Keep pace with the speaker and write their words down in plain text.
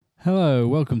Hello,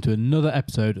 welcome to another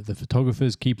episode of the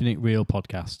Photographers Keeping It Real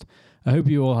podcast. I hope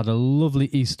you all had a lovely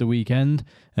Easter weekend.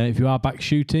 If you are back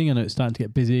shooting, I know it's starting to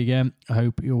get busy again. I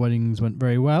hope your weddings went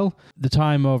very well. The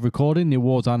time of recording, the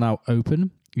awards are now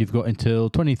open. You've got until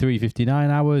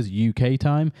 23:59 hours UK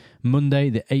time,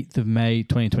 Monday the 8th of May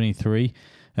 2023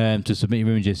 to submit your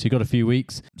images. So you've got a few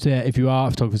weeks. So yeah, if you are a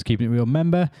Photographers Keeping It Real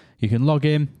member, you can log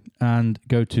in and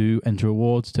go to enter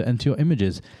awards to enter your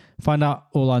images. Find out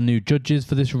all our new judges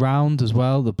for this round as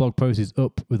well. The blog post is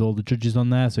up with all the judges on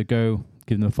there, so go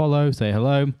give them a follow, say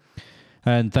hello.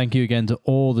 And thank you again to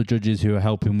all the judges who are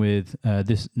helping with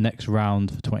this next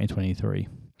round for 2023.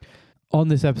 On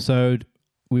this episode,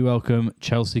 we welcome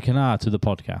Chelsea Cannar to the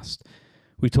podcast.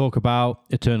 We talk about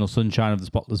Eternal Sunshine of the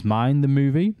Spotless Mind, the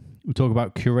movie. We talk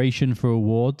about curation for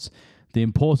awards, the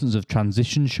importance of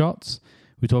transition shots.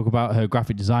 We talk about her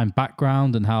graphic design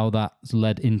background and how that's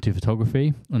led into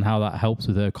photography and how that helps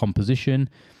with her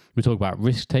composition. We talk about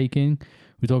risk-taking.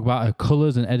 We talk about her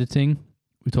colours and editing.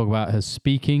 We talk about her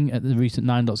speaking at the recent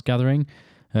Nine Dots gathering.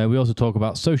 We also talk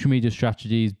about social media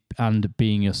strategies and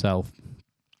being yourself.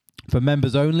 For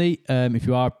members only, if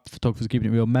you are a Photographers Keeping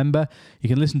It Real member, you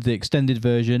can listen to the extended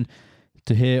version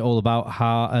to hear all about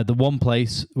how the one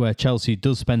place where Chelsea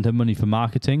does spend her money for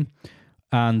marketing.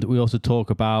 And we also talk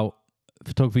about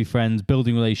photography friends,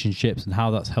 building relationships, and how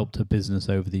that's helped her business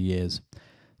over the years.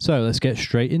 So let's get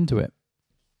straight into it.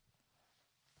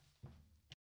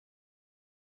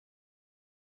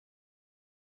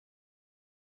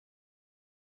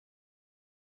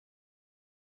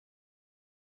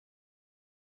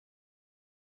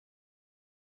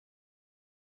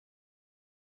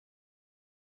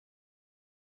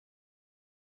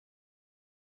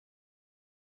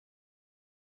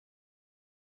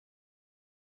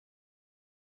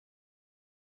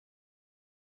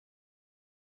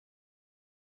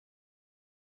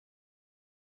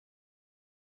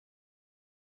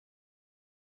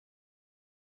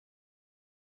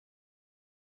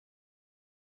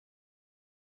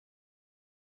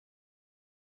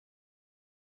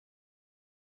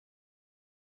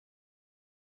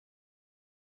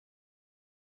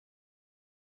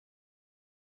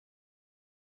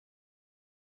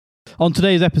 On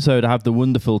today's episode, I have the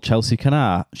wonderful Chelsea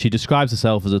Cannar. She describes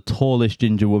herself as a tallish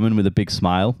ginger woman with a big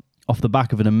smile. Off the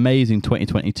back of an amazing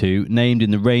 2022, named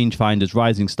in the Rangefinder's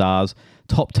Rising Stars,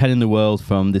 top 10 in the world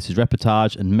from This Is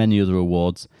Reportage and many other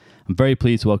awards. I'm very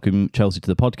pleased to welcome Chelsea to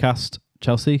the podcast.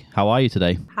 Chelsea, how are you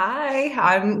today? Hi,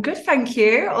 I'm good, thank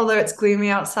you. Although it's gloomy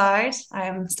outside, I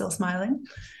am still smiling.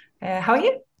 How are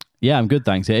you? Yeah, I'm good,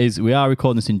 thanks. It is. We are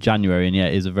recording this in January, and yeah,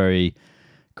 it is a very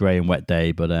grey and wet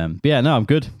day. But yeah, no, I'm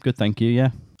good. Good, thank you. Yeah,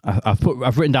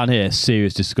 I've written down here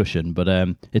serious discussion, but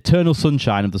Eternal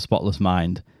Sunshine of the Spotless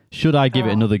Mind. Should I give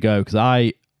it another go? Because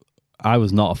I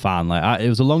was not a fan. It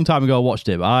was a long time ago I watched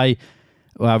it, but I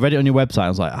read it on your website. I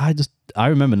was like, I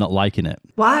remember not liking it.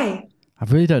 Why? I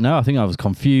really don't know. I think I was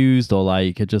confused, or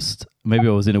maybe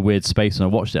I was in a weird space when I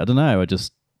watched it. I don't know. I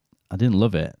didn't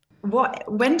love it.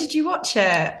 What? When did you watch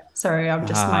it? Sorry, I'm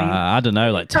just I don't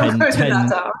know, like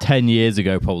 10 years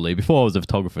ago, probably, before I was a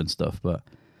photographer and stuff, but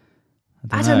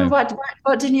I don't know what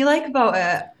didn't you like about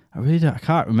it? I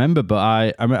can't remember,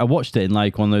 but I watched it in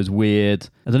like one of those weird,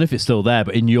 I don't know if it's still there,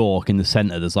 but in York, in the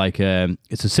centre, there's like,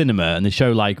 it's a cinema, and they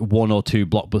show like one or two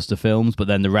blockbuster films, but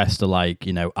then the rest are like,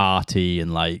 arty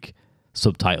and like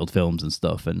subtitled films and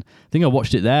stuff. And I think I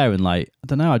watched it there, and like, I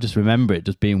don't know, I just remember it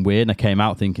just being weird, and I came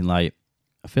out thinking like,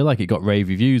 I feel like it got rave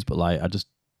reviews, but like, I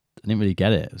didn't really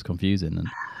get it. It was confusing, and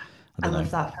I love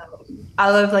that film.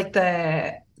 I love like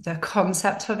the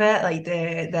concept of it, like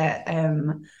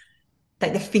the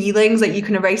feelings, like you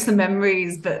can erase the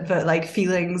memories, but like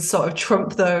feelings sort of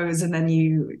trump those, and then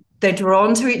they're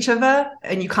drawn to each other,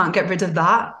 and you can't get rid of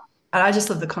that. And I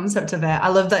just love the concept of it. I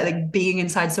love that, like being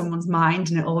inside someone's mind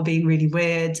and it all being really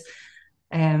weird.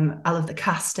 I love the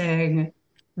casting.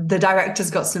 The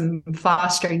director's got some far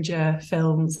stranger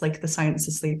films, like The Science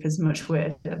of Sleep is much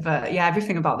weirder. But yeah,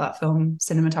 everything about that film,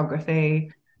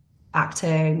 cinematography,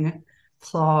 acting,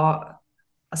 plot.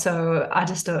 So I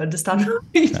just don't understand why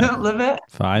you don't love it.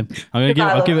 Fine. I'll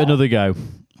give it another go.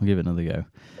 I'll give it another go.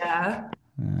 Yeah.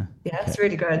 Okay. It's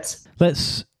really good.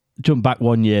 Let's jump back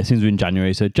 1 year since we're in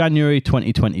January. So January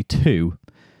 2022.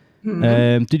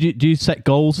 Mm-hmm. Do you set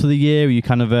goals for the year? Are you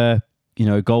kind of a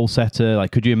goal setter?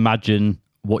 Like, could you imagine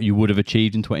what you would have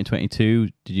achieved in 2022?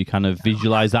 Did you kind of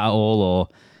visualize that at all, or?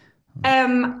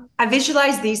 I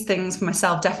visualized these things for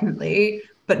myself, definitely,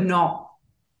 but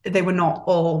they were not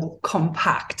all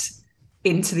compact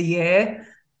into the year.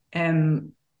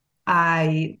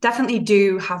 I definitely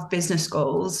do have business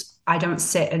goals. I don't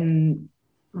sit and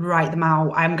write them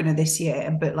out. I'm going to this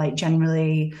year, but like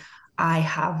generally I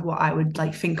have what I would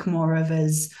like think more of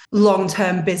as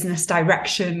long-term business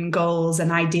direction goals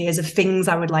and ideas of things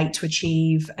I would like to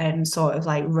achieve and sort of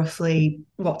like roughly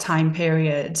what time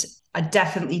period. I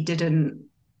definitely didn't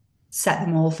set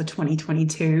them all for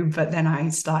 2022, but then I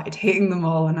started hitting them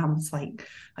all and I was like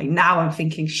now I'm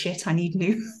thinking, shit, I need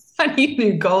new I need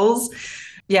new goals.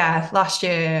 Yeah, last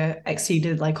year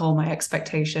exceeded like all my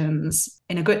expectations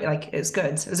in a good, like it was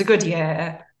good. It was a good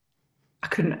year. I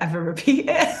couldn't ever repeat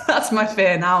it. That's my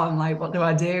fear now. I'm like, what do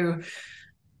I do?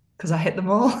 Because I hit them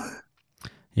all.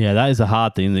 Yeah, that is a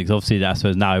hard thing, because obviously I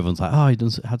suppose now everyone's like,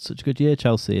 oh, had such a good year,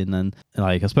 Chelsea. And then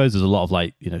like I suppose there's a lot of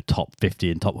like, top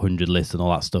 50 and top 100 lists and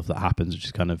all that stuff that happens, which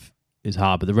is kind of is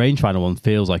hard. But the rangefinder one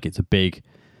feels like it's a big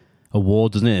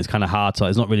award, doesn't it? It's kind of hard. So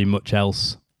there's not really much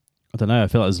else. I don't know. I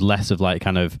feel like there's less of like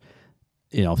kind of,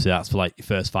 obviously that's for like your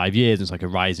first 5 years. It's like a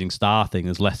rising star thing.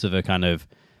 There's less of a kind of,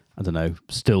 I don't know,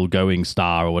 still going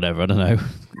star or whatever. I don't know.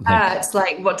 It's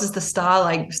like, what does the star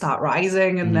like start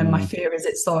rising? And then my fear is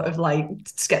it sort of like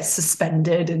gets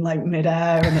suspended in like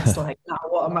midair and it's like, now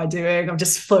what am I doing? I'm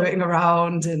just floating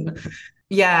around. And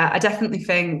yeah, I definitely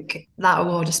think that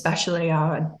award, especially,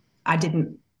 I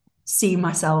didn't see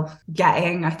myself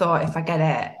getting. I thought if I get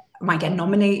it, I might get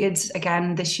nominated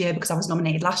again this year because I was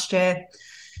nominated last year.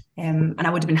 And I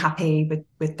would have been happy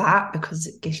with that because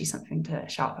it gives you something to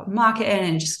shout about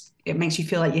marketing and it makes you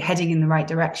feel like you're heading in the right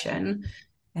direction.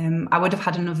 I would have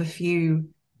had another few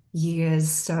years,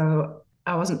 so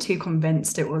I wasn't too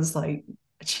convinced it was like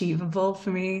achievable for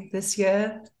me this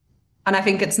year. And I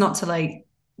think it's not to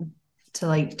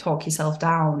talk yourself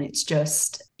down. It's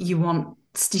just you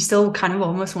still kind of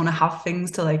almost want to have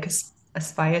things to like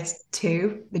aspire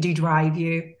to. They do drive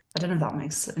you. I don't know if that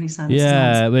makes any sense.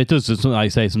 Yeah, but it does. It's something I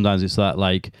say sometimes. It's that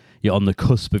like you're on the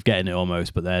cusp of getting it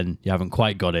almost, but then you haven't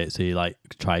quite got it. So you like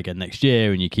try again next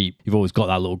year, and you've always got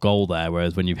that little goal there.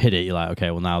 Whereas when you've hit it, you're like,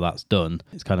 okay, well now that's done.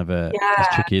 It's kind of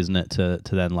it's tricky, isn't it, to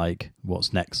then like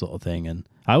what's next sort of thing. And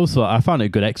I found it a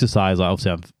good exercise. Like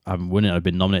obviously I'm winning. I've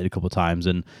been nominated a couple of times,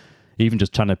 and even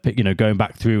just trying to pick, going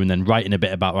back through and then writing a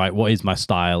bit about right, what is my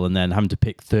style, and then having to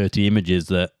pick 30 images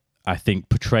that I think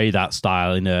portray that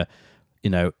style in a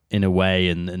way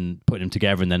and putting them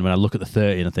together. And then when I look at the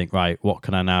 30 and I think, right, what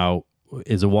can I now,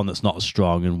 is a one that's not as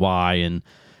strong and why? And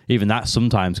even that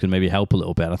sometimes can maybe help a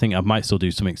little bit. And I think I might still do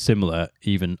something similar,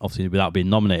 even obviously without being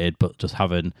nominated, but just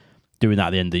doing that at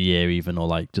the end of the year even, or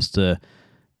like just to,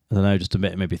 I don't know, just to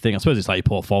maybe think. I suppose it's like your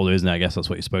portfolio, isn't it? I guess that's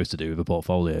what you're supposed to do with a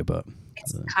portfolio, but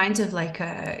it's kind of like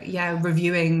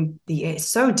reviewing it's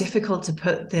so difficult to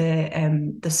put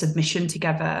the submission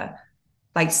together,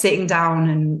 like sitting down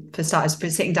and for starters,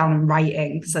 sitting down and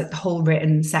writing. There's like the whole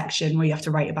written section where you have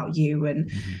to write about you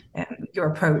and your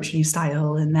approach and your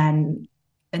style, and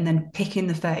then picking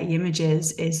the 30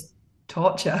 images is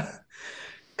torture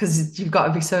because you've got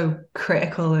to be so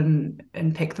critical and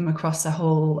pick them across a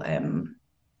whole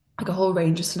like a whole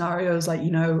range of scenarios,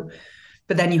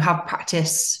 but then you have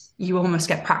practice. You almost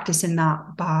get practice in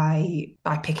that by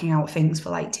picking out things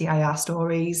for like TIR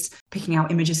stories, picking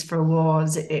out images for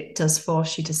awards. It does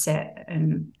force you to sit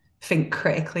and think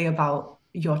critically about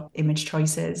your image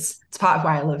choices. It's part of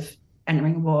why I love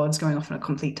entering awards, going off on a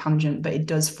complete tangent, but it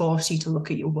does force you to look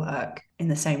at your work in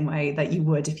the same way that you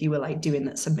would if you were like doing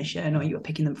that submission, or you were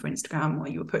picking them for Instagram, or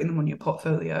you were putting them on your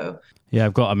portfolio. Yeah,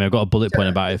 I've got a bullet point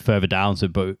about it further down,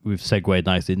 but we've segued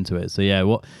nicely into it. So yeah,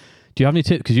 what do you have any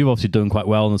tips? Because you've obviously done quite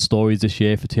well on the stories this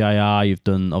year for TIR. You've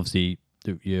done obviously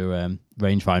your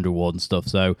rangefinder award and stuff.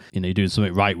 So you're doing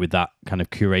something right with that kind of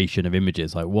curation of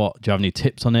images. Like, what do you have any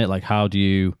tips on it? Like, how do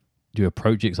you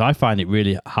approach it? Because I find it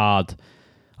really hard.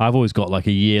 I've always got like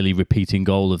a yearly repeating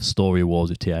goal of story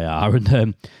awards with TIR, and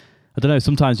I don't know.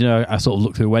 Sometimes I sort of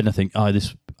look through and I think, oh,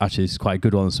 this is quite a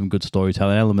good one, some good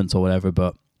storytelling elements or whatever.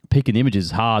 But picking the images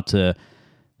is hard to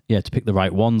pick the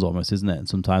right ones almost, isn't it? And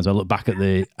sometimes I look back at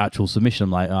the actual submission,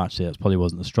 I'm like, oh, actually, that probably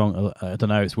wasn't as strong. I don't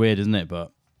know. It's weird, isn't it?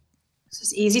 But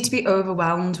it's easy to be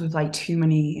overwhelmed with like too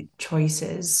many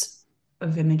choices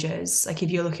of images. Like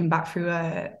if you're looking back through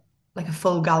a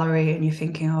full gallery and you're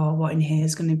thinking, oh, what in here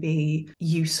is going to be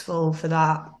useful for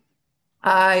that?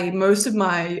 Most of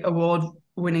my award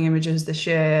winning images this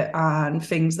year and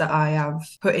things that I have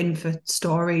put in for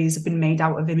stories have been made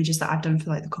out of images that I've done for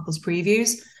like the couples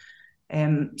previews.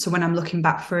 So when I'm looking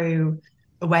back through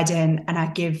a wedding and I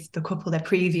give the couple their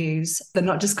previews, they're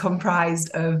not just comprised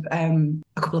of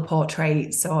a couple of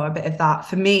portraits or a bit of that.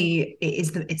 For me,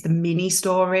 it's the mini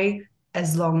story,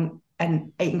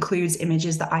 and it includes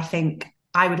images that I think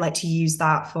I would like to use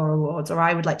that for awards, or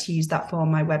I would like to use that for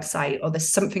my website, or there's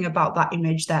something about that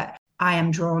image that I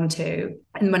am drawn to.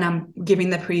 And when I'm giving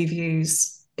the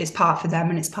previews, it's part for them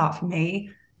and it's part for me.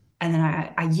 And then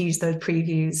I use those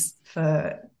previews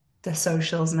for the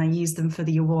socials, and I use them for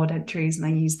the award entries, and I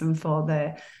use them for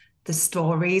the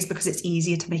stories, because it's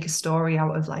easier to make a story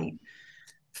out of like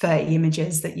 30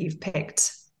 images that you've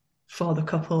picked for the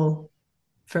couple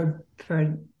for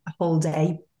a whole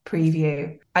day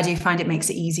preview. I do find it makes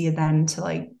it easier then to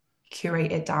like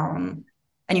curate it down,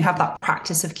 and you have that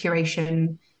practice of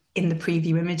curation in the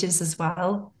preview images as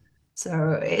well.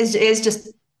 So it is just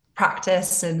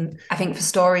practice. And I think for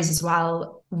stories as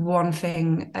well, one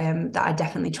thing that I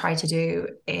definitely try to do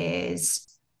is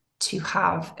to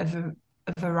have a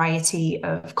variety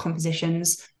of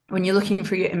compositions. When you're looking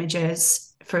through your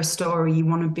images for a story, you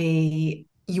want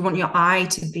your eye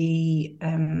to be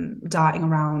darting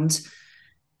around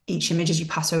each image as you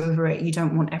pass over it. You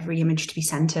don't want every image to be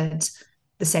centered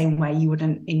the same way you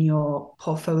wouldn't in your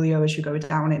portfolio as you go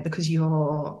down it, because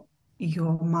your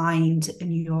mind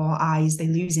and your eyes, they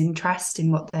lose interest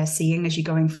in what they're seeing as you're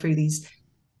going through these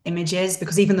images,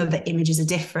 because even though the images are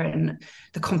different,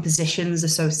 the compositions are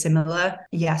so similar.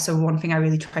 Yeah, so one thing I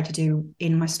really try to do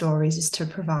in my stories is to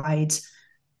provide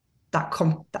that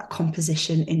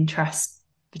composition interest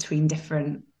between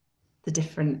the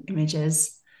different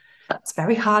images. It's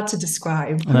very hard to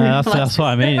describe. No, that's what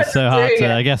I mean. It's so hard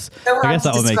to, I guess that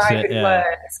what makes it, yeah.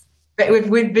 Words. But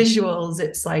with visuals,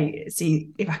 it's like, see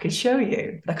if I could show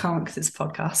you, but I can't because it's a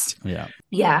podcast.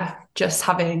 Yeah, just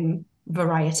having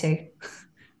variety,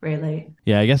 really.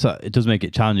 Yeah, I guess it does make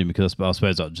it challenging, because I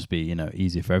suppose that would just be,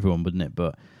 easier for everyone, wouldn't it?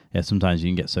 But yeah, sometimes you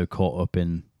can get so caught up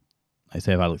in, like,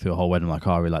 say if I look through a whole wedding, I'm like,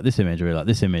 oh, I really like this image, I really like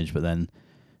this image, but then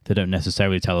they don't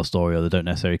necessarily tell a story, or they don't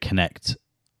necessarily connect,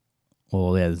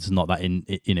 or it's not that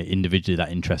individually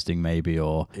that interesting maybe.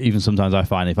 Or even sometimes I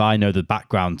find if I know the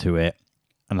background to it,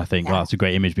 and I think, well, that's a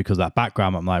great image because that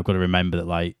background, I'm like, I've got to remember that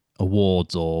like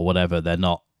awards or whatever, they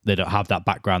don't have that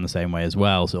background the same way as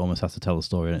well. So it almost has to tell a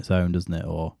story on its own, doesn't it?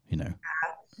 Or,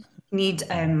 Need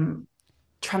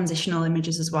transitional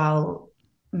images as well,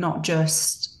 not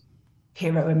just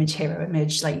hero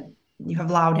image. Like you have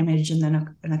loud image and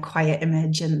then a quiet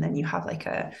image, and then you have like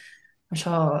I'm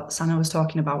sure Sana was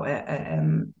talking about it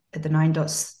at the 9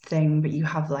 dots thing, but you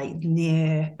have like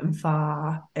near and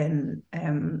far, and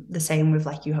the same with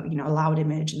like a loud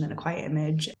image and then a quiet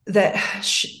image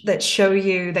that show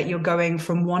you that you're going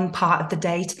from one part of the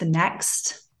day to the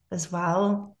next as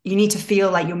well. You need to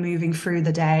feel like you're moving through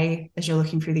the day as you're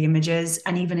looking through the images,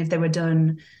 and even if they were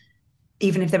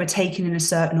taken in a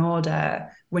certain order,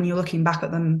 when you're looking back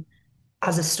at them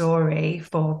as a story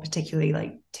for particularly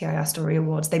like TIR Story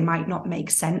Awards, they might not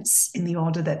make sense in the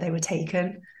order that they were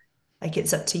taken. Like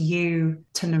it's up to you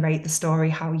to narrate the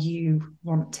story how you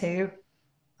want to.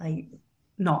 Like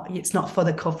it's not for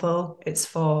the couple, it's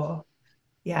for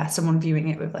someone viewing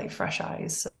it with like fresh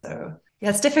eyes. So yeah,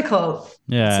 it's difficult.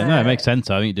 Yeah, it makes sense.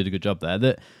 I think you did a good job there.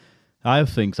 That I have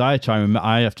things I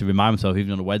have to remind myself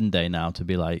even on a wedding day now to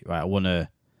be like, right, I want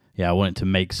it to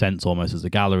make sense almost as a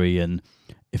gallery. And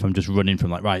if I'm just running from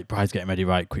like, right, bride's getting ready,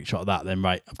 right, quick shot of that, then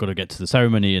right, I've got to get to the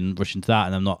ceremony and rush into that,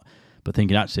 and I'm not, but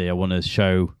thinking actually I want to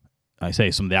show, I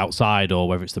say, some of the outside, or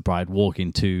whether it's the bride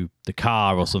walking to the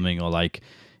car or something, or like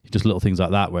just little things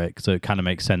like that, so it kind of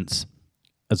makes sense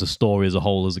as a story as a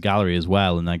whole, as a gallery as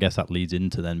well. And I guess that leads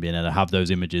into then being able to have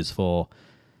those images for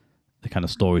the kind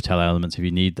of storytelling elements if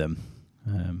you need them.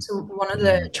 So one of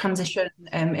the transition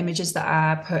images that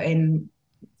I put in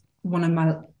one of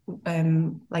my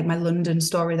my London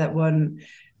story that won,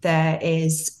 there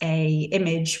is a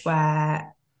image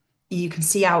where you can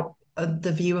see out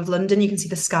the view of London, you can see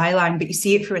the skyline, but you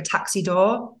see it through a taxi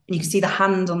door, and you can see the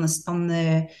hand on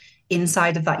the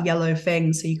inside of that yellow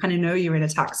thing, so you kind of know you're in a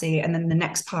taxi. And then the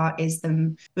next part is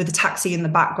them with the taxi in the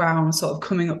background sort of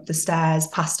coming up the stairs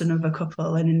past another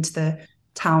couple and into the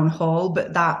town hall.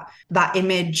 But that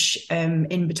image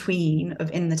in between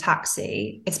of in the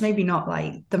taxi, it's maybe not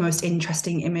like the most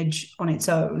interesting image on its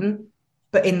own,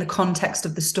 but in the context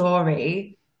of the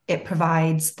story, it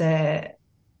provides like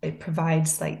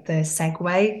the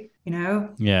segue,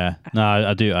 Yeah, no,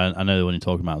 I do. I know the one you're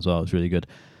talking about as well. It's really good.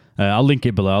 I'll link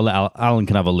it below. Alan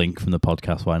can have a link from the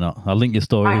podcast. Why not? I'll link your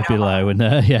story below, and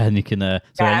and you can.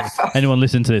 Anyone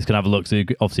listening to this can have a look. So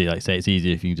obviously, like say, it's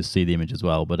easier if you can just see the image as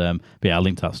well. But yeah, I'll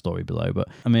link to that story below. But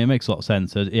I mean, it makes a lot of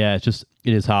sense. Yeah, it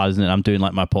is hard, isn't it? I'm doing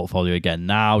like my portfolio again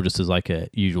now, just as like a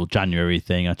usual January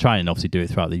thing. I try and obviously do it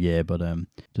throughout the year, but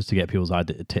just to get people's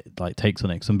takes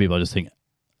on it. Some people I just think,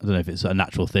 I don't know if it's a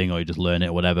natural thing or you just learn it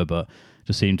or whatever, but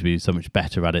just seem to be so much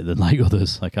better at it than like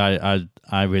others. Like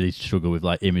I really struggle with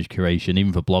like image curation,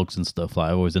 even for blogs and stuff. Like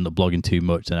I always end up blogging too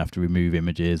much and have to remove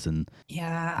images. And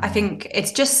yeah, I think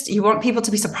it's just, you want people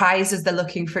to be surprised as they're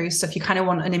looking through stuff. You kind of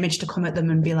want an image to come at them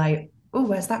and be like, oh,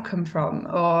 where's that come from?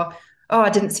 Or, oh, I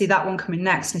didn't see that one coming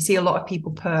next. And I see a lot of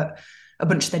people put a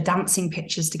bunch of their dancing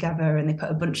pictures together, and they put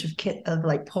a bunch of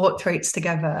like portraits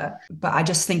together. But I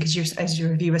just think as your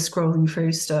reviewer scrolling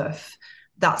through stuff,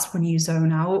 that's when you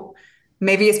zone out.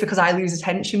 Maybe it's because I lose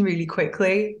attention really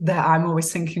quickly that I'm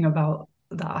always thinking about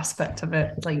that aspect of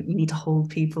it. Like, you need to hold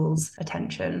people's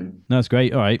attention. No, that's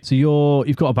great. All right. So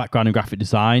you've got a background in graphic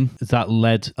design. Has that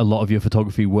led a lot of your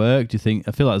photography work? Do you think?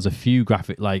 I feel like there's a few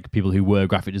people who were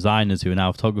graphic designers who are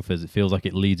now photographers. It feels like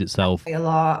it leads itself. A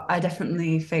lot. I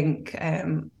definitely think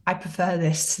I prefer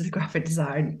this to the graphic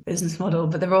design business model,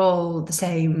 but they're all the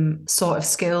same sort of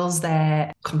skills.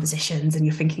 They're compositions, and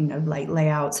you're thinking of like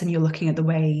layouts, and you're looking at the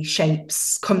way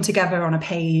shapes come together on a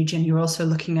page, and you're also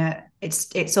looking at it's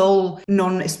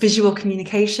visual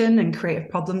communication and creative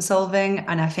problem solving.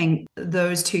 And I think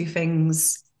those two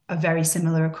things are very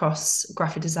similar across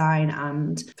graphic design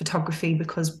and photography,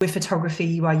 because with photography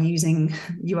you are using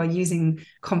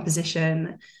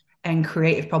composition and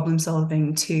creative problem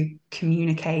solving to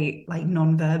communicate like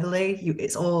non-verbally.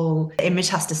 The image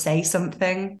has to say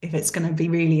something if it's going to be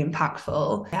really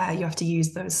impactful. Yeah, you have to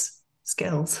use those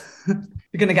skills.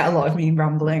 You're going to get a lot of me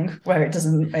rambling where it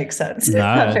doesn't make sense.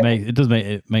 No, it does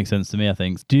make sense to me, I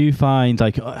think. Do you find,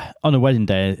 like, on a wedding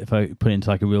day, if I put it into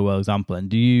like a real world example, and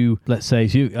do you, let's say,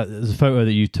 there's a photo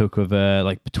that you took of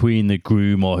like between the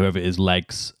groom or whoever it is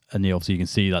legs, and obviously you can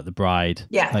see like the bride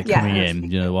coming in,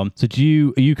 you know, the one. So are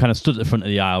you kind of stood at the front of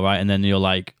the aisle, right? And then you're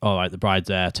like, all right, the bride's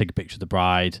there, take a picture of the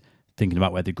bride, thinking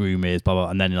about where the groom is, blah, blah,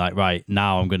 and then you're like, right,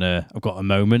 now I've got a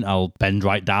moment, I'll bend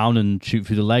right down and shoot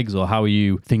through the legs? Or how are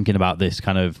you thinking about this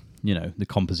kind of, you know, the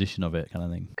composition of it kind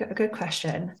of thing? Good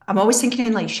question. I'm always thinking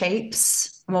in like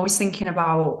shapes. I'm always thinking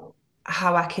about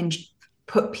how I can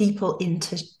put people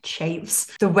into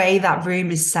shapes. The way that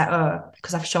room is set up,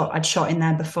 because I'd shot in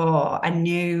there before, I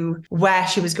knew where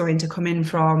she was going to come in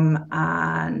from,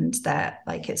 and that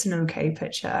like it's an okay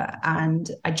picture.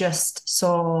 And I just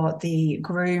saw the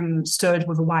groom stood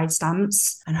with a wide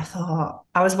stance, and I thought,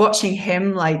 I was watching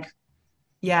him like,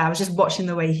 yeah, I was just watching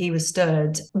the way he was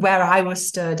stood. Where I was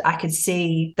stood, I could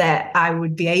see that I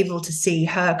would be able to see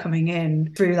her coming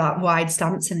in through that wide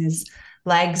stance in his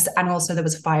legs. And also there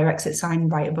was a fire exit sign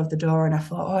right above the door, and I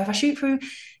thought, oh, if I shoot through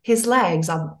his legs,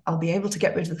 I'll be able to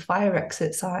get rid of the fire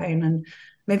exit sign, and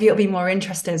maybe it'll be more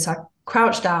interesting. So I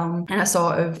crouched down and I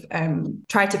sort of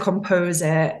tried to compose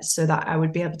it so that I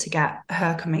would be able to get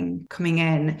her coming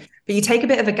in. But you take a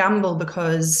bit of a gamble,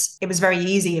 because it was very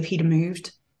easy if he'd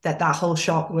moved, that whole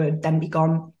shot would then be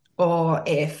gone, or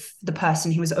if the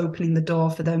person who was opening the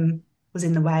door for them was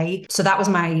in the way. So that was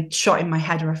my shot in my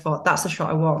head, where I thought, that's the shot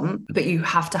I want. But you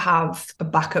have to have a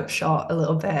backup shot a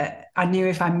little bit. I knew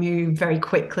if I moved very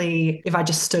quickly, if I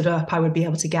just stood up, I would be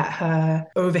able to get her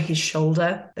over his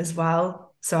shoulder as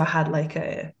well. So I had like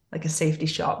a safety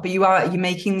shot. But you're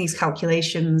making these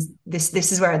calculations.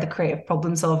 This is where the creative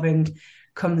problem solving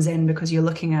comes in, because you're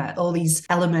looking at all these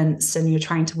elements and you're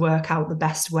trying to work out the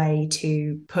best way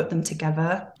to put them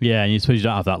together. Yeah, and you suppose you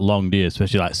don't have that long, do you?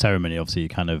 Especially like ceremony, obviously you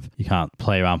can't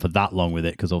play around for that long with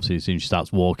it, because obviously as soon as she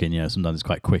starts walking, you know, sometimes it's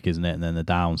quite quick, isn't it? And then they're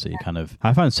down, so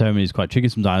I find ceremonies quite tricky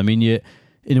sometimes. I mean,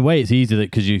 in a way it's easy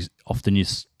because you're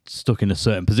stuck in a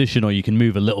certain position, or you can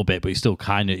move a little bit, but you still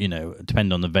kind of, you know,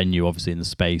 depending on the venue, obviously, in the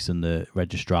space and the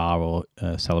registrar or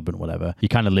celebrant, whatever, you're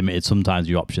kind of limited sometimes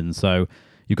your options. So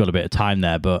you've got a bit of time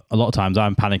there, but a lot of times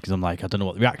I'm panicking because I'm like, I don't know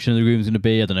what the reaction of the groom's going to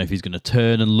be. I don't know if he's going to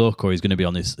turn and look, or he's going to be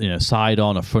on this, you know, side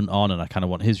on or front on, and I kind of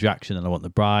want his reaction, and I want the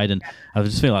bride. And I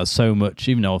just feel like so much,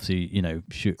 even though obviously, you know,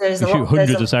 we shoot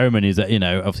hundreds of ceremonies that, you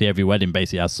know, obviously every wedding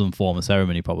basically has some form of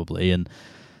ceremony probably, and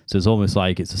so it's almost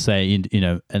like it's the same, you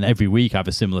know, and every week I have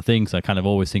a similar thing. So I kind of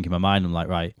always think in my mind, I'm like,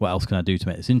 right, what else can I do to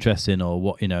make this interesting, or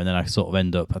what, you know, and then I sort of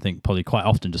end up, I think probably quite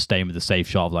often just staying with the safe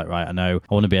shot of like, right, I know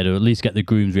I want to be able to at least get the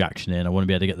groom's reaction in. I want to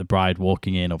be able to get the bride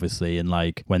walking in, obviously, and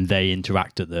like when they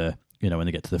interact at the, you know, when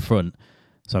they get to the front.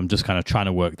 So I'm just kind of trying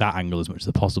to work that angle as much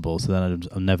as possible. So then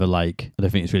I'm never like, I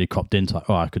don't think it's really cropped into like,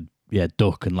 oh, I could, yeah,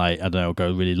 duck and like, I don't know,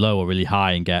 go really low or really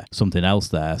high and get something else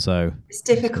there. So it's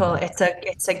difficult.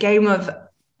 It's a game of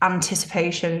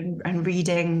anticipation and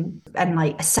reading and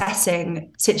like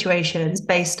assessing situations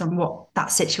based on what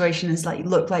that situation has like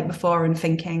looked like before, and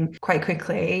thinking quite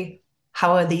quickly,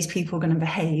 how are these people going to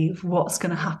behave? What's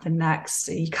going to happen next?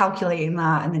 Are you calculating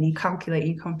that, and then you calculate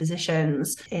your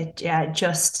compositions? It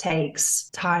just takes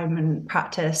time and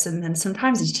practice, and then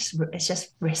sometimes it's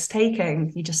just risk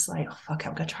taking. You just like, oh fuck it,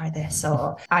 I'm gonna try this.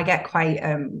 Or I get quite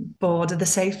bored of the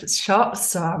safe shots,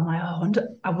 so I'm like, oh,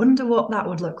 I wonder what that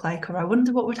would look like, or I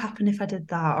wonder what would happen if I did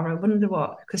that, or I wonder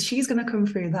what, because she's going to come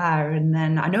through there, and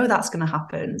then I know that's going to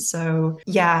happen. So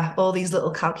yeah, all these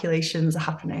little calculations are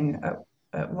happening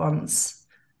at once.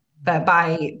 But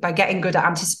by getting good at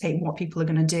anticipating what people are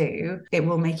going to do, it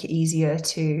will make it easier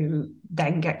to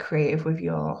then get creative with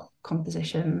your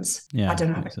compositions. Yeah, I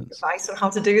don't have any advice on how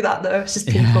to do that though. It's just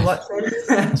people watching.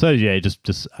 I suppose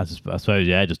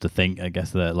just to think, I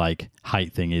guess that like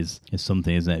height thing is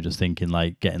something, isn't it? Just thinking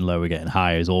like getting lower, getting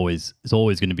higher it's always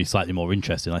going to be slightly more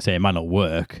interesting. Like I say, it might not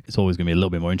work. It's always going to be a little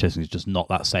bit more interesting. It's just not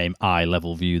that same eye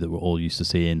level view that we're all used to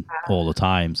seeing all the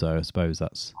time. So I suppose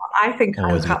that's. I think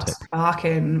I look up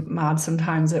sparking mad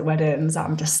sometimes at weddings.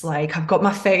 I'm just like, I've got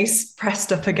my face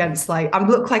pressed up against I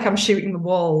look like I'm shooting the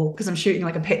wall because I'm shooting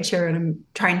like a picture and I'm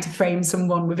trying to frame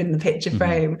someone within the picture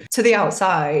frame. To the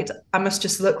outside, I must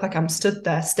just look like I'm stood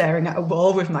there staring at a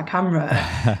wall with my camera.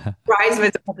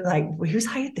 Bridesmaids are probably like, well, who's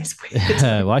hired this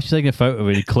weird? Why is she taking a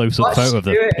really close-up photo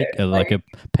of like a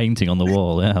painting on the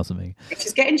wall? Yeah, or something.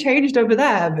 She's getting changed over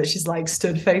there, but she's like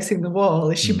stood facing the wall.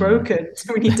 Is she broken?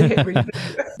 So we need to hit reboot.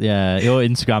 Yeah, your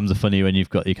Instagrams are funny when you've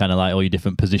got your kind of like all your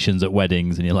different positions at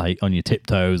weddings and you're like on your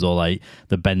tiptoes or like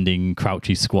the bending,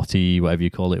 crouchy, squatty, whatever you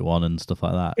call it one and stuff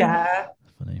like that. Yeah.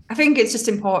 Funny. I think it's just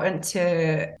important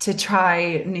to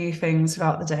try new things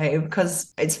throughout the day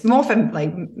because it's more fun.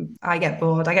 Like I get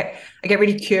bored. I get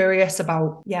really curious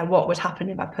about what would happen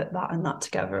if I put that and that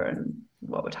together and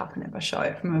what would happen if I shot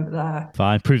it from over there.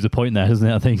 Fine, proves the point there, doesn't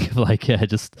it? I think like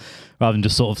just rather than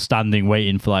just sort of standing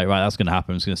waiting for like, right, that's going to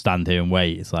happen, I'm just going to stand here and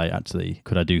wait. It's like, actually,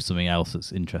 could I do something else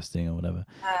that's interesting or whatever?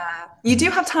 You do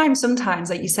have time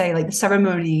sometimes, like you say, like the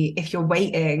ceremony, if you're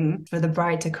waiting for the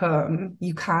bride to come,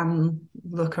 you can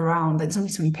look around. Like, there's only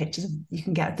so many pictures you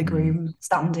can get of the groom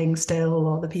standing still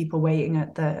or the people waiting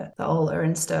at the altar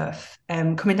and stuff.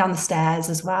 Coming down the stairs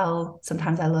as well.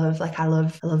 Sometimes I love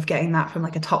getting that from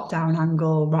like a top-down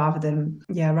angle rather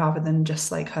than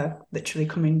just like her literally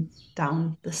coming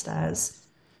down the stairs.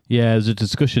 Yeah, there's a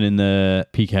discussion in the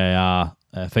PKR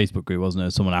Facebook group, wasn't there?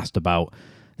 Someone asked about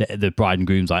the bride and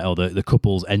groom's like, the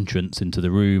couple's entrance into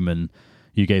the room, and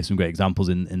you gave some great examples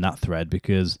in that thread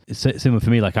because it's similar for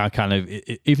me. Like I kind of,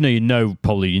 even though you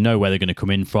know where they're going to come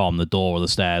in from, the door or the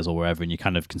stairs or wherever, and you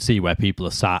kind of can see where people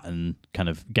are sat and kind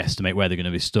of guesstimate where they're going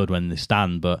to be stood when they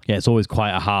stand. But yeah, it's always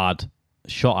quite a hard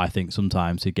shot, I think,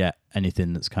 sometimes to get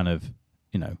anything that's kind of,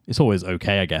 it's always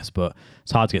okay, I guess, but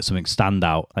it's hard to get something stand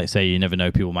out. Like say, you never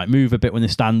know, people might move a bit when they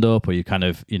stand up, or you kind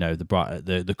of,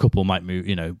 the couple might move,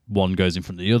 one goes in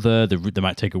front of the other, they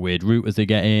might take a weird route as they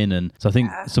get in. And so I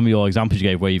think some of your examples you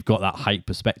gave where you've got that height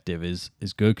perspective is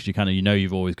good because you kind of,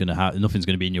 you've always going to have, nothing's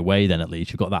going to be in your way then at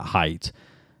least. You've got that height.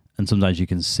 And sometimes you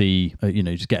can see,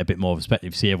 just get a bit more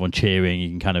perspective. See everyone cheering, you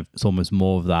can kind of, it's almost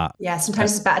more of that. Yeah,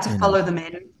 sometimes it's better to follow them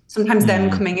in. Sometimes them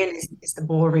coming in is the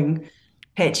boring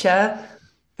picture.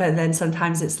 But then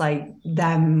sometimes it's like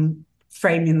them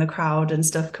framing the crowd and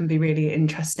stuff can be really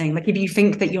interesting. Like if you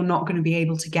think that you're not going to be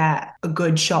able to get a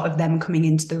good shot of them coming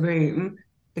into the room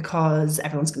because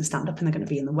everyone's going to stand up and they're going to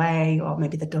be in the way, or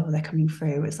maybe the door they're coming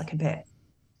through is like a bit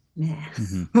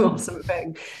or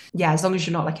something. Yeah, as long as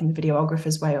you're not like in the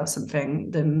videographer's way or something,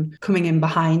 then coming in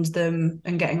behind them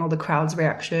and getting all the crowd's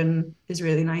reaction is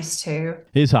really nice too.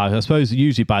 It is hard. I suppose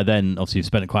usually by then, obviously you've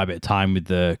spent quite a bit of time with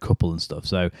the couple and stuff,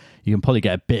 so you can probably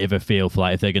get a bit of a feel for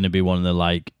like if they're going to be one of the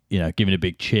like, giving a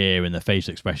big cheer and the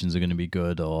facial expressions are going to be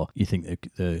good, or you think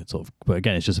the sort of, but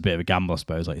again, it's just a bit of a gamble, I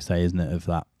suppose, like you say, isn't it, of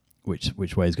that,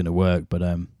 which way is going to work. But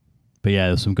yeah,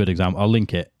 there's some good examples. I'll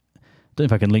link it. Don't know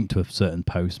if I can link to a certain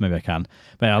post. Maybe I can.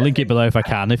 But yeah, I'll link it below if I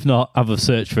can. If not, have a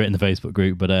search for it in the Facebook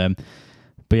group. But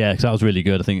yeah, because that was really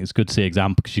good. I think it's good to see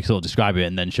examples because you sort of describe it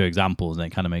and then show examples, and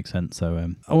it kind of makes sense.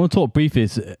 So I want to talk briefly.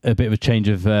 It's a bit of a change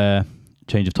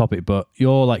of topic, but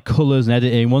your like colors and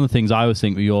editing. One of the things I always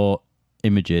think with your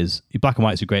images, your black and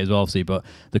whites are great as well, obviously, but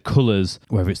the colors,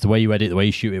 whether it's the way you edit, the way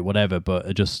you shoot it, whatever, but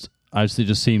it just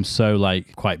seems so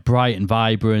like quite bright and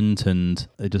vibrant, and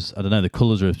I don't know, the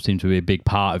colours seem to be a big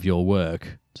part of your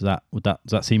work. Does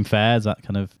that seem fair? Is that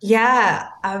kind of Yeah,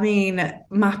 I mean,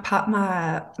 my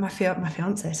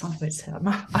fiance sounds weird to say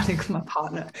that. I think my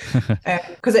partner,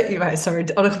 because right, sorry,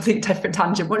 on a complete different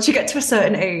tangent. Once you get to a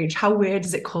certain age, how weird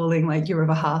is it calling like your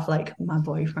other half like my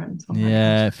boyfriend? Oh my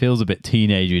yeah, gosh. it feels a bit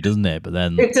teenagery, doesn't it? But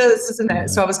then It does, doesn't it? yeah.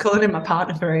 So I was calling him my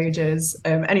partner for ages.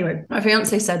 Anyway, my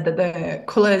fiance said that the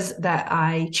colors that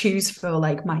I choose for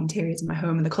like my interiors in my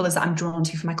home and the colors that I'm drawn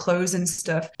to for my clothes and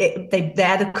stuff,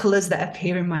 they're the colors that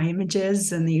appear in my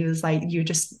images. And he was like, you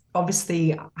just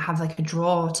obviously have like a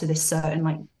draw to this certain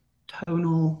like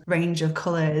tonal range of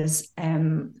colors.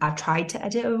 I've tried to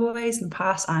edit other ways in the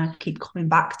past and I keep coming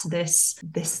back to this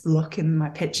look in my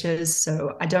pictures.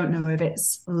 So I don't know if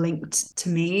it's linked to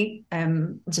me,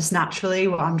 just naturally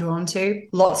what I'm drawn to.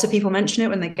 Lots of people mention it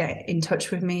when they get in touch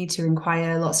with me to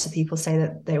inquire. Lots of people say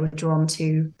that they were drawn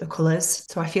to the colors.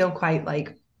 So I feel quite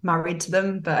like married to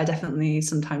them, but I definitely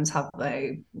sometimes have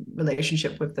a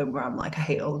relationship with them where I'm like, I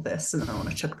hate all of this and I want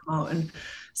to chuck them out and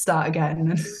start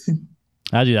again.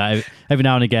 I do that every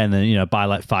now and again, and buy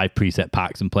like 5 preset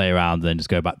packs and play around, and then just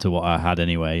go back to what I had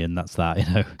anyway, and that's that.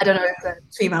 I don't know if the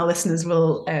female listeners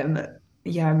will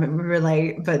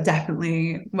relate, but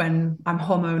definitely when I'm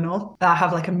hormonal, I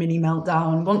have like a mini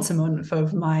meltdown once a month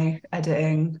of my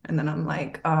editing, and then I'm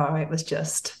like, oh, it was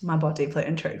just my body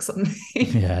playing tricks on me.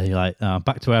 Yeah, you're like, oh,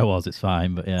 back to where I was. It's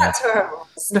fine, but yeah, That's where I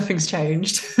was. Nothing's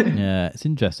changed. yeah, it's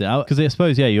interesting because I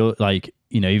suppose you're like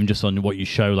even just on what you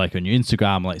show like on your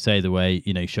Instagram, like say the way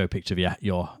you show a picture of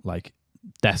your like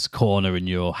desk corner in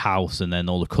your house, and then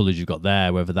all the colors you've got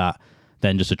there, whether that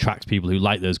then just attracts people who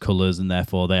like those colors and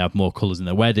therefore they have more colors in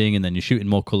their wedding, and then you're shooting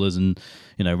more colors and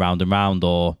round and round,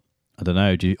 or I don't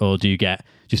know, do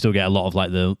you still get a lot of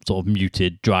like the sort of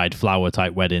muted dried flower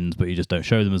type weddings but you just don't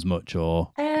show them as much,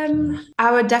 or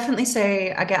I would definitely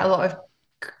say I get a lot of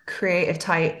creative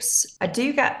types. I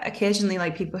do get occasionally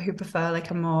like people who prefer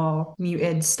like a more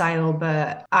muted style,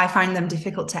 but I find them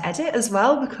difficult to edit as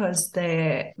well because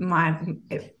there's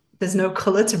no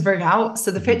color to bring out.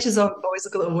 So the pictures always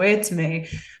look a little weird to me.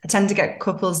 I tend to get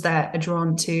couples that are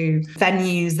drawn to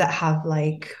venues that have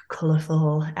like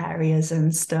colorful areas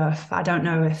and stuff. I don't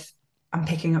know if I'm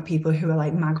picking up people who are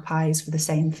like magpies for the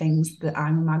same things that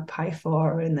I'm a magpie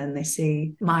for. And then they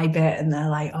see my bit and they're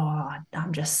like, oh,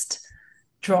 I'm just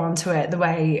drawn to it. The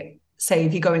way, say,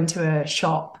 if you go into a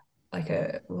shop,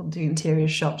 we'll do interior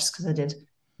shops because I did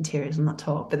interiors on that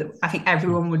talk, but I think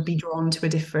everyone would be drawn to a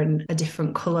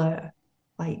different color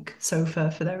like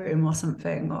sofa for their room or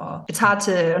something. Or it's hard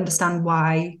to understand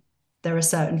why there are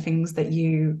certain things that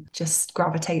you just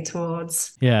gravitate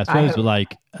towards. Yeah, I suppose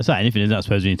like it's like anything, isn't it? I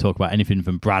suppose when you talk about anything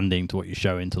from branding to what you're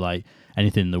showing to like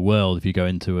anything in the world, if you go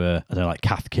into a I don't know, like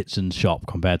Cath Kitchen shop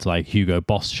compared to like Hugo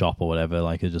Boss shop or whatever,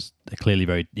 like they're clearly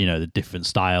very the different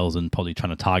styles and probably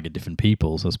trying to target different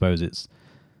people. So I suppose it's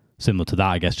similar to that,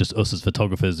 I guess. Just us as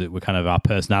photographers, we're kind of, our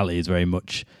personality is very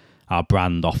much our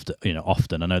brand.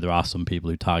 Often I know there are some people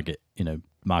who target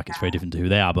markets very different to who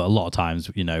they are, but a lot of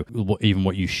times even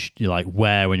what you like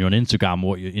wear when you're on Instagram,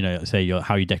 what say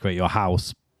how you decorate your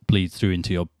house bleeds through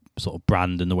into your sort of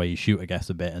brand and the way you shoot, I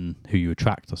guess, a bit, and who you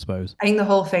attract, I suppose. I think the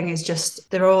whole thing is just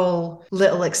they're all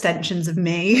little extensions of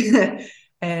me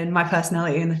and my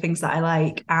personality and the things that I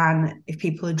like. And if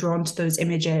people are drawn to those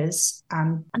images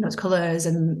and those colors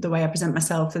and the way I present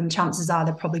myself, then chances are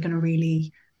they're probably going to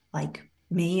really like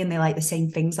me and they like the same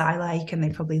things that I like, and they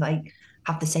probably like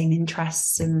have the same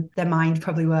interests and their mind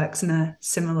probably works in a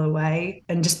similar way.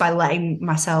 And just by letting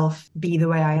myself be the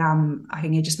way I am, I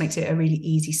think it just makes it a really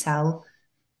easy sell.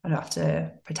 I don't have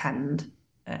to pretend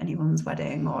at anyone's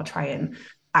wedding or try and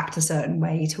act a certain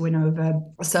way to win over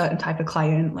a certain type of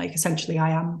client. Like essentially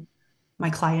I am my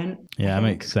client. Yeah, it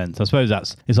makes sense. I suppose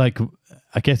it's like,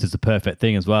 I guess it's the perfect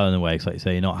thing as well in a way. It's like you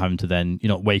say, you're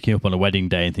not waking up on a wedding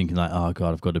day and thinking like, oh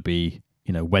God, I've got to be,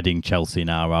 wedding Chelsea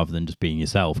now rather than just being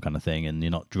yourself kind of thing. And you're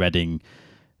not dreading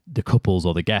the couples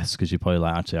or the guests because you're probably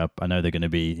like, actually, I know they're going to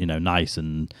be, nice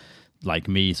and like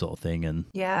me sort of thing. And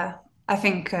yeah, I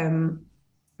think a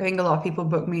lot of people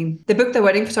they book their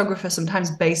wedding photographer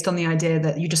sometimes based on the idea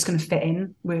that you're just going to fit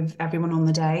in with everyone on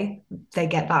the day. They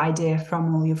get that idea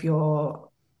from all of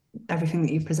everything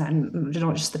that you present,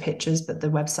 not just the pictures, but the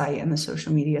website and the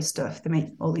social media stuff. They make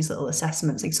all these little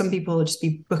assessments. Like some people will just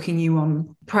be booking you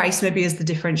on price maybe as the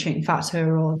differentiating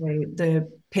factor, or the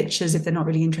pictures if they're not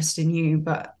really interested in you.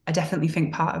 But I definitely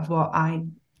think part of what I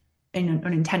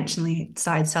unintentionally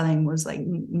started selling was like,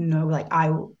 no, like I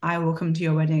will come to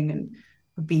your wedding and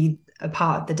be a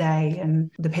part of the day,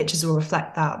 and the pictures will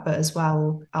reflect that, but as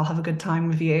well, I'll have a good time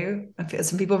with you. I feel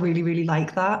some people really, really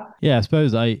like that. Yeah, I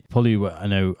suppose I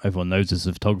know everyone knows this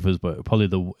as photographers, but probably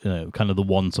kind of the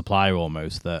one supplier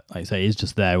almost that, like I say, is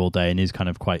just there all day and is kind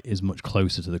of is much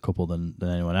closer to the couple than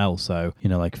anyone else. So,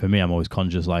 like for me, I'm always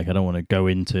conscious, like I don't want to go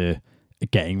into a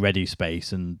getting ready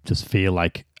space and just feel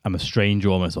like I'm a stranger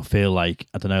almost, or feel like,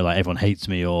 I don't know, like everyone hates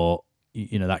me, or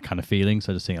that kind of feeling.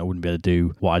 So I just think I wouldn't be able to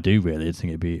do what I do really. I just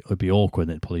think it'd be awkward,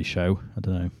 and it'd probably show. I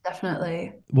don't know.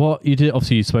 Definitely. What you did,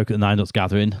 obviously you spoke at the Nine Dots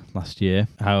gathering last year.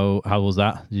 How was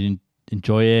that? Did you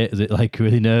enjoy it? Is it like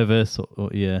really nervous?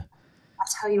 Or yeah. I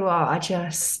tell you what,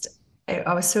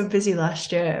 I was so busy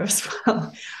last year as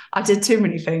well. I did too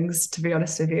many things, to be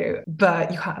honest with you.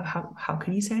 But you can't, how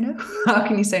can you say no? How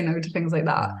can you say no to things like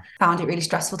that? Found it really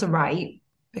stressful to write,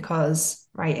 because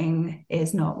writing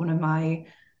is not one of my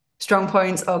strong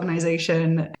points.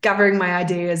 Organization, gathering my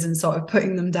ideas and sort of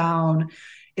putting them down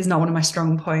is not one of my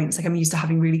strong points. Like, I'm used to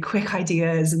having really quick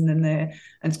ideas, and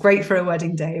it's great for a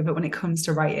wedding day. But when it comes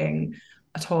to writing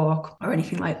a talk or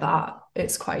anything like that,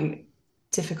 it's quite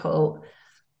difficult.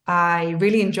 I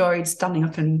really enjoyed standing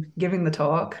up and giving the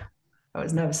talk. I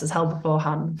was nervous as hell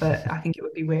beforehand, but I think it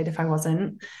would be weird if I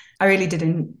wasn't. I really did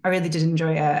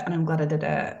enjoy it, and I'm glad I did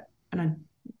it. And I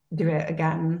do it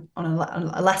again on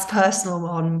a less personal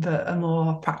one, but a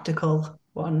more practical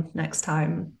one next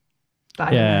time. But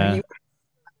I don't know.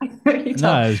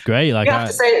 No, it was great. Like, you have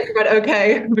to say it went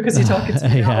okay, because you're talking to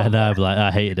me. Yeah, no, but like,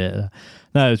 I hated it.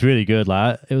 No, it was really good.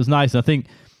 Like, it was nice. I think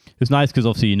it was nice because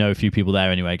obviously a few people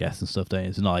there anyway, I guess, and stuff. Don't you?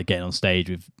 It's not like getting on stage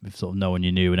with sort of no one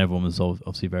you knew, and everyone was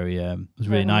obviously very it was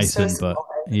really nice. But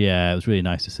yeah, it was really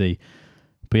nice to see.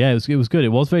 But yeah, it was good. It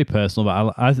was very personal,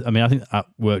 but I mean, I think that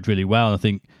worked really well. And I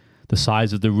think the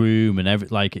size of the room and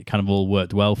it kind of all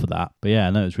worked well for that. But yeah,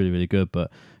 no, it was really, really good.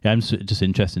 But yeah, I'm just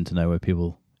interested to know where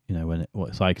people, what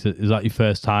it's like. Is that your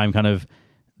first time kind of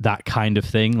that kind of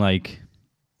thing? Like,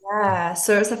 yeah,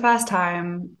 so it was the first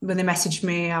time when they messaged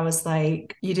me, I was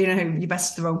like, you do know you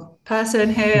messaged the wrong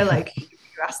person here. Like, you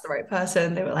asked the right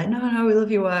person. They were like, no, we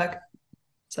love your work.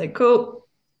 It's like, cool,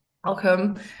 I'll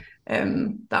come.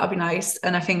 That'll be nice.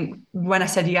 And I think when I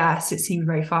said yes, it seemed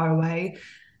very far away.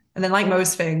 And then, like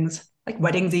most things, like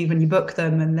weddings, even, you book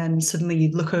them, and then suddenly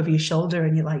you look over your shoulder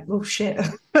and you're like, oh shit,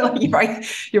 like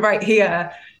you're right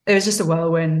here. It was just a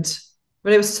whirlwind,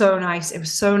 but it was so nice. It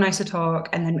was so nice to talk.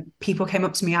 And then people came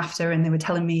up to me after, and they were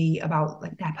telling me about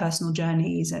like their personal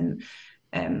journeys, and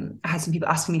I had some people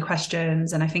asking me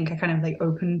questions, and I think I kind of like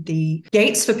opened the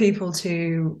gates for people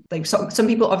to like. Some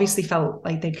people obviously felt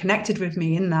like they connected with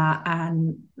me in that,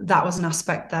 and that was an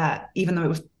aspect that, even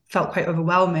though felt quite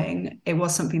overwhelming, it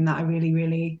was something that I really,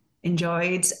 really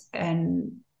enjoyed.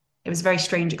 And it was a very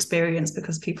strange experience,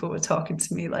 because people were talking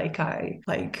to me like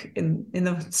in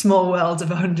the small world of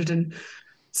 100 and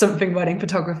something wedding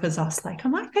photographers. I was like,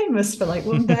 am I famous for like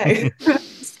one day?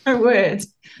 It's so weird.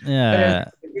 Yeah,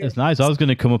 it's nice. I was going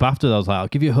to come up after. I was like, I'll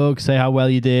give you a hug, say how well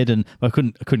you did, and I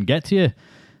couldn't get to you.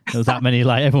 There was that many,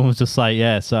 like, everyone was just like,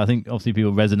 yeah. So I think obviously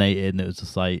people resonated, and it was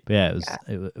just like, yeah,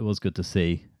 it was good to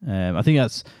see. I think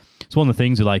it's one of the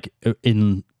things with like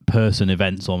in person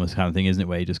events almost kind of thing, isn't it?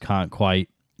 Where you just can't quite,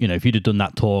 if you'd have done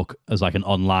that talk as like an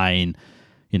online,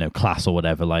 class or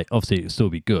whatever, like obviously it'd still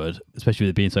be good, especially with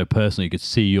it being so personal. You could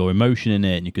see your emotion in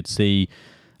it, and you could see,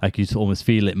 like, you almost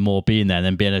feel it more being there, and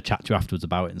then being able to chat to you afterwards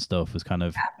about it and stuff was kind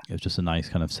of, it was just a nice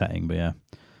kind of setting. But yeah.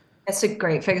 It's a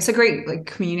great thing. It's a great like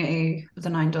community, the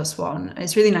Nine Dots one.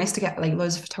 It's really nice to get like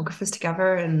loads of photographers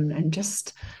together and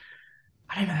just,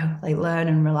 I don't know, like learn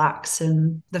and relax.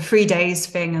 And the 3 days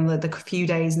thing, and the few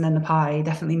days and then the party,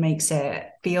 definitely makes it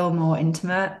feel more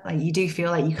intimate. Like, you do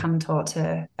feel like you can talk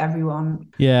to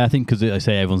everyone. Yeah, I think because I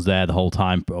say everyone's there the whole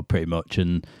time pretty much,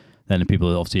 and then the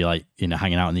people are obviously like,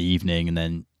 hanging out in the evening, and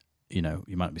then,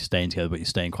 you might be staying together, but you're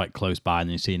staying quite close by, and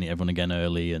you're seeing everyone again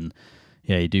early, and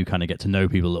yeah, you do kind of get to know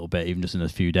people a little bit, even just in a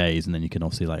few days, and then you can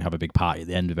obviously like have a big party at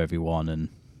the end of everyone, and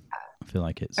I feel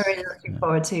like it's... I'm really looking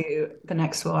forward to the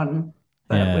next one,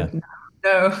 but Yeah. with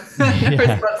no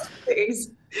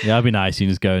responsibilities. Yeah, it'd be nice. You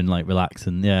can just go and like relax,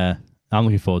 and yeah, I'm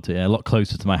looking forward to it. Yeah, a lot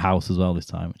closer to my house as well this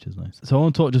time, which is nice. So I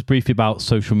want to talk just briefly about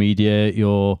social media.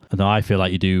 I feel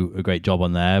like you do a great job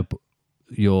on there, but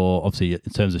you're obviously,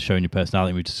 in terms of showing your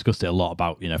personality, we've discussed it a lot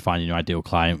about, finding your ideal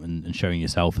client and showing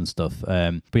yourself and stuff.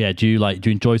 But yeah, do you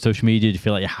enjoy social media? Do you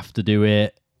feel like you have to do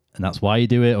it and that's why you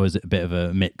do it, or is it a bit of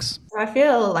a mix? I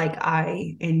feel like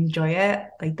I enjoy it.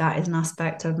 Like, that is an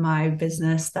aspect of my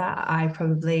business that I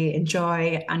probably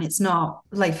enjoy. And it's not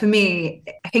like, for me,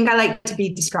 I think I like to be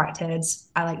distracted.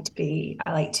 I like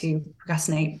to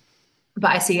procrastinate,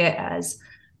 but I see it as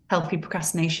healthy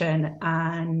procrastination.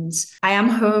 And I am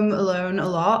home alone a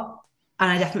lot. And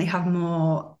I definitely have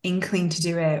more inkling to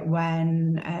do it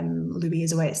when Louis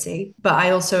is away at sea. But I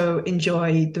also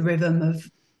enjoy the rhythm of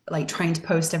like trying to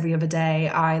post every other day.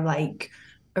 I like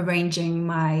arranging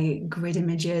my grid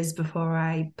images before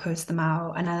I post them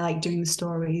out. And I like doing the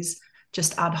stories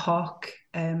just ad hoc.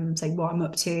 It's like what I'm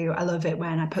up to. I love it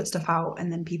when I put stuff out and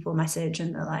then people message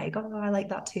and they're like, oh, I like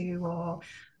that too. Or,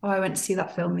 oh, I went to see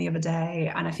that film the other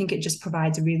day. And I think it just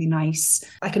provides a really nice,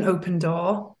 like an open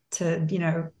door to, you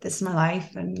know, this is my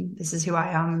life and this is who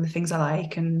I am and the things I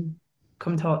like, and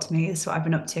come talk to me. This is what I've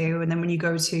been up to. And then when you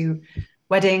go to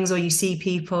weddings or you see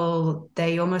people,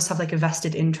 they almost have like a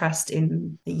vested interest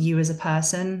in you as a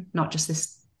person, not just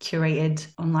this curated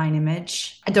online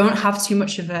image. I don't have too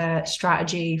much of a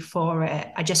strategy for it.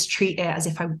 I just treat it as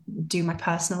if I do my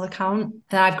personal account.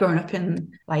 And I've grown up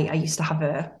in, like, I used to have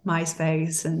a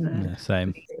MySpace and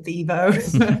same Vivo,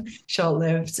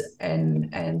 short-lived,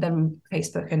 and then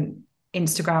Facebook and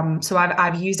Instagram. So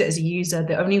I've used it as a user.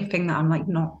 The only thing that I'm like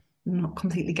not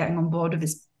completely getting on board with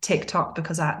is TikTok,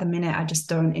 because at the minute I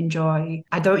don't enjoy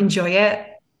it.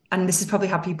 And this is probably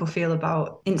how people feel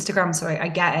about Instagram. So I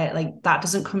get it. Like, that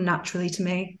doesn't come naturally to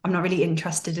me. I'm not really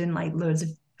interested in like loads of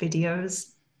videos.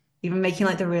 Even making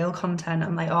like the reel content,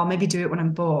 I'm like, oh, maybe do it when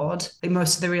I'm bored. Like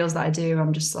most of the reels that I do,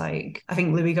 I'm just like, I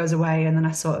think Louis goes away and then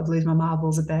I sort of lose my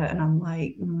marbles a bit and I'm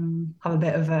like, have a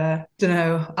bit of a, don't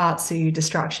know, artsy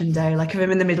distraction day. Like if I'm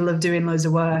in the middle of doing loads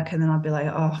of work and then I'll be like,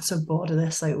 oh, I'm so bored of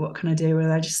this. Like, what can I do?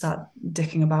 And I just start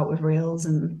dicking about with reels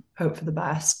and hope for the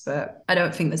best. But I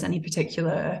don't think there's any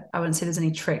particular, I wouldn't say there's any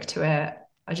trick to it.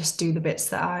 I just do the bits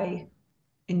that I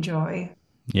enjoy.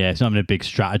 Yeah, it's not even a big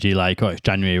strategy like, oh, it's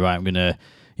January, right? I'm going to,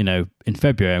 you know, in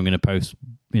February, I'm going to post,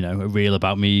 you know, a reel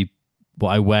about me, what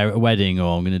I wear at a wedding,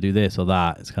 or I'm going to do this or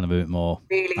that. It's kind of a bit more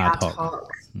really ad hoc.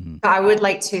 Mm-hmm. But I would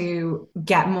like to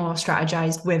get more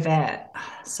strategized with it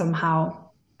somehow.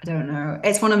 I don't know.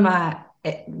 It's one of my,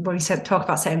 when we talk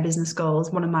about setting business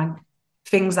goals, one of my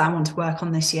things that I want to work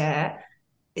on this year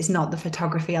is not the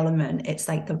photography element. It's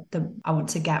like I want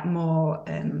to get more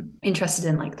interested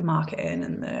in like the marketing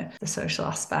and the social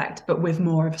aspect, but with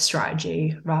more of a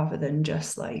strategy rather than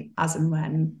just like as and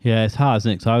when. Yeah, it's hard,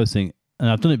 isn't it? Because I always think, and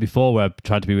I've done it before where I've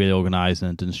tried to be really organized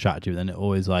and done strategy, but then it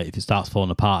always like, if it starts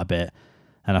falling apart a bit,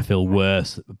 and I feel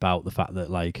worse about the fact that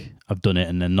like I've done it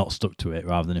and then not stuck to it,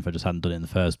 rather than if I just hadn't done it in the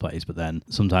first place. But then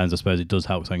sometimes I suppose it does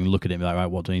help, so I can look at it and be like, right,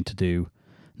 what do I need to do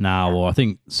now? Or I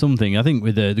think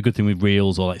with the good thing with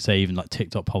reels, or like say even like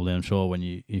TikTok, probably, I'm sure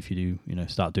if you do, you know,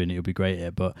 start doing it, you'll be great at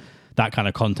it. But that kind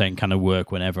of content kind of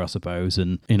work whenever, I suppose.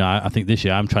 And, you know, I think this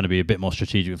year I'm trying to be a bit more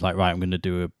strategic with like, right, I'm going to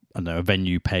do a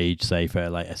venue page, say, for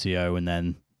like SEO, and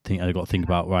then I've got to think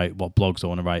about, right, what blogs I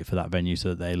want to write for that venue so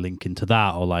that they link into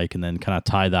that, or like, and then kind of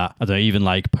tie that. I don't know, even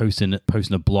like posting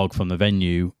a blog from the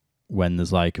venue when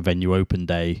there's like a venue open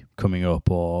day coming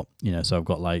up, or, you know, so I've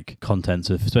got like content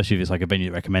of, especially if it's like a venue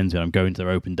that recommends it, I'm going to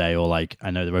their open day, or like I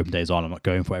know their open day is on, I'm not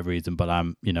going for whatever reason, but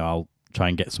I'm, you know, I'll try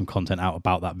and get some content out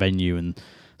about that venue. And so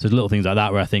there's little things like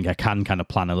that where I think I can kind of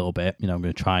plan a little bit, you know, I'm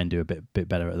going to try and do a bit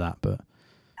better at that. But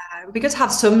it would be good to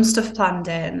have some stuff planned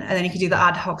in, and then you could do the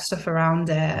ad hoc stuff around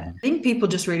it. I think people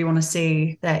just really want to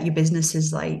see that your business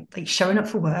is like showing up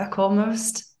for work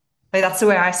almost. Like that's the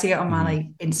way I see it on my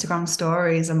like Instagram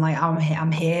stories. I'm like,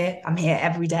 I'm here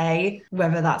every day,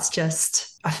 whether that's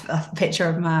just a picture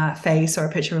of my face or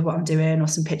a picture of what I'm doing or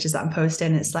some pictures that I'm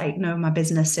posting. It's like, no, my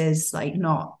business is like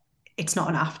it's not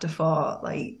an afterthought,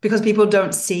 like, because people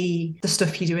don't see the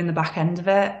stuff you do in the back end of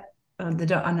it. They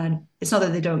don't, and it's not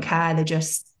that they don't care. They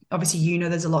just, obviously, you know,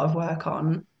 there's a lot of work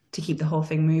on to keep the whole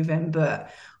thing moving,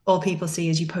 but all people see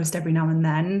is you post every now and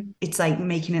then. It's like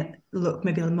making it look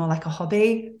maybe more like a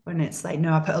hobby, when it's like,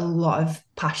 no, I put a lot of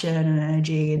passion and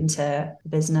energy into the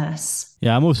business.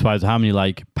 Yeah, I'm always surprised how many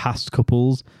like past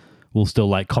couples will still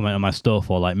like comment on my stuff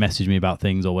or like message me about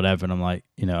things or whatever, and I'm like,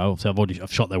 you know,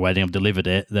 I've shot their wedding, I've delivered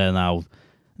it, they're now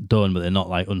done, but they're not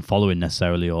like unfollowing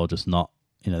necessarily, or just not,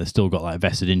 you know, they've still got like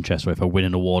vested interest. Or if I win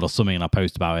an award or something and I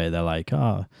post about it, they're like,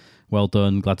 oh, well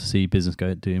done, glad to see business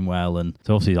doing well. And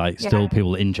so obviously like still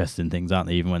people are interested in things, aren't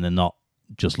they, even when they're not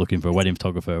just looking for a wedding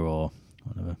photographer or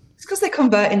whatever. It's because they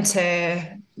convert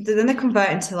into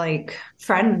like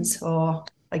friends, or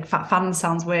like fans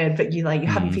sounds weird, but you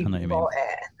having people bought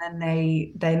it, and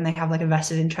then they have like a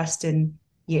vested interest in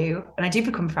you. And I do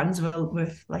become friends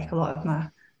with like a lot of my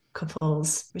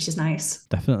couples, which is nice.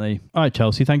 Definitely. All right,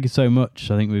 Chelsea, thank you so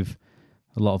much. I think we've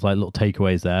a lot of like little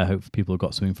takeaways there. I hope people have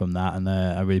got something from that, and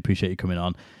I really appreciate you coming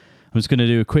on. I'm just going to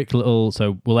do a quick little,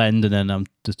 so we'll end and then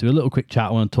just do a little quick chat.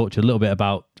 I want to talk to you a little bit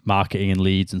about marketing and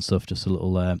leads and stuff. Just a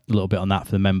little bit on that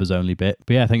for the members only bit.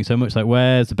 But yeah, thank you so much. Like,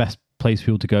 where's the best place for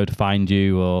people to go to find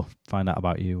you or find out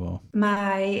about you? Or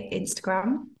my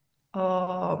Instagram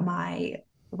or my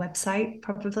website,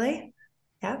 probably.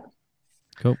 Yeah.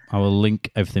 Cool. I will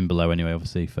link everything below anyway,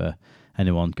 obviously, for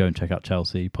anyone. Go and check out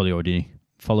Chelsea. Probably already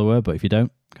follow her, but if you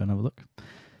don't, go and have a look.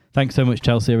 Thanks so much,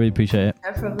 Chelsea. I really appreciate it.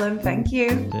 No problem. Thank you.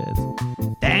 Cheers.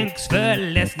 Thanks for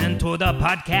listening to the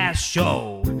podcast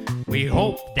show. We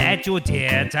hope that you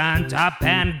didn't up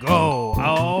and go.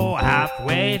 Oh,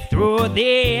 halfway through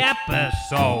the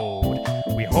episode.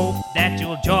 We hope that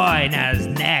you'll join us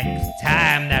next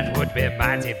time. That would be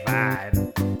mighty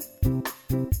fine.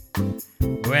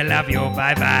 We love you.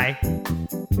 Bye-bye.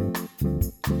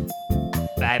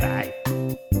 Bye-bye.